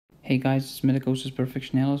Hey guys, it's Pneumonitis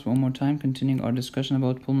Perfectionalis one more time, continuing our discussion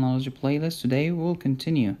about pulmonology playlist. Today we'll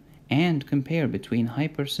continue and compare between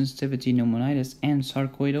hypersensitivity pneumonitis and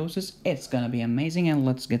sarcoidosis. It's gonna be amazing, and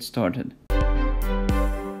let's get started.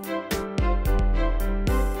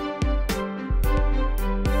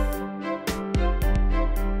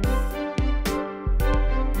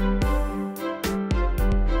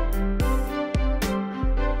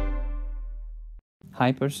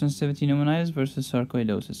 Hypersensitivity pneumonitis versus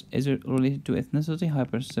sarcoidosis. Is it related to ethnicity?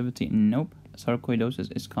 Hypersensitivity, nope.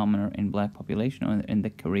 Sarcoidosis is commoner in black population or in the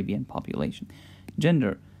Caribbean population.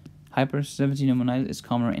 Gender. Hypersensitivity pneumonitis is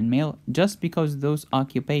commoner in male just because those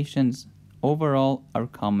occupations overall are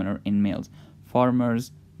commoner in males. Farmers,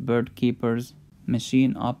 bird keepers,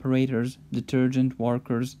 machine operators, detergent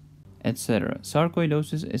workers, etc.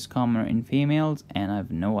 Sarcoidosis is commoner in females, and I have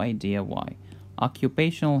no idea why.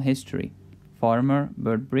 Occupational history. Farmer,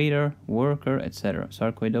 bird breeder, worker, etc.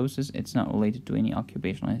 Sarcoidosis, it's not related to any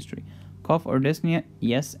occupational history. Cough or dyspnea,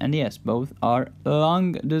 yes and yes. Both are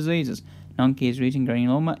lung diseases. Non-case reaching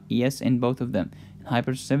granuloma, yes in both of them. In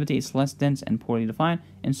hypersensitivity, it's less dense and poorly defined.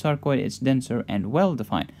 In sarcoid, it's denser and well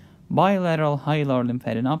defined. Bilateral hilar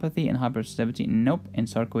lymphadenopathy in hypersensitivity, nope. In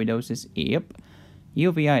sarcoidosis, yep.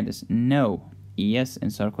 Uveitis, no. Yes, in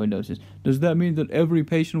sarcoidosis. Does that mean that every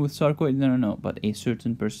patient with sarcoid? No. But a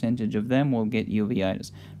certain percentage of them will get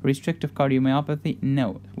uveitis. Restrictive cardiomyopathy?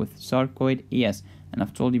 No. With sarcoid, yes. And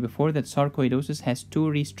I've told you before that sarcoidosis has two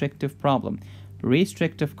restrictive problems.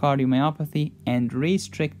 Restrictive cardiomyopathy and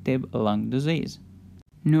restrictive lung disease.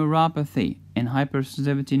 Neuropathy. In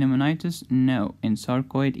hypersensitivity pneumonitis? No. In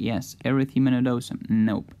sarcoid? Yes. Erythema nodosum?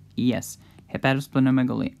 Nope. Yes.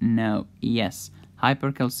 Hepatosplenomegaly? No. Yes.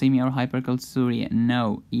 Hypercalcemia or hypercalciuria?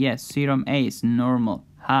 No. Yes. Serum ACE? Normal.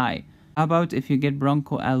 High. How about if you get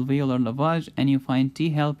bronchoalveolar lavage and you find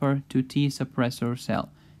T helper to T suppressor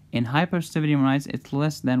cell? In hypersensitivity pneumonitis, it's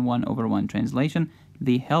less than 1/1. Translation,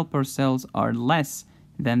 the helper cells are less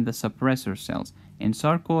than the suppressor cells. In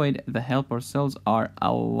sarcoid, the helper cells are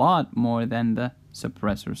a lot more than the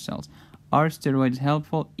suppressor cells. Are steroids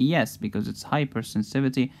helpful? Yes, because it's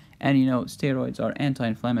hypersensitivity, and you know steroids are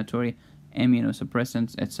anti-inflammatory,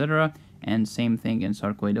 immunosuppressants, etc. And same thing in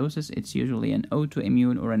sarcoidosis. It's usually an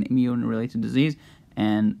autoimmune or an immune-related disease,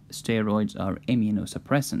 and steroids are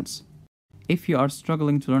immunosuppressants. If you are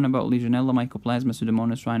struggling to learn about Legionella, Mycoplasma,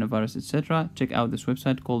 Pseudomonas, rhinovirus, etc., check out this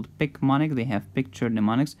website called Picmonic. They have pictured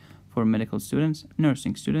mnemonics for medical students,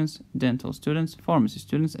 nursing students, dental students, pharmacy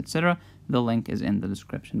students, etc. The link is in the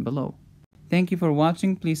description below. Thank you for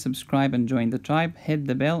watching. Please subscribe and join the tribe. Hit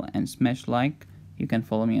the bell and smash like. You can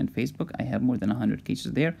follow me on Facebook. I have more than 100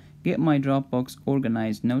 cases there. Get my Dropbox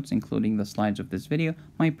organized notes, including the slides of this video,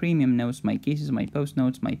 my premium notes, my cases, my post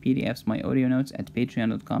notes, my PDFs, my audio notes at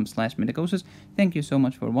patreon.com/medicosis. Thank you so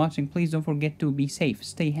much for watching. Please don't forget to be safe,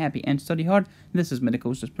 stay happy, and study hard. This is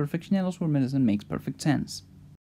Medicosis Perfectionalis, where medicine makes perfect sense.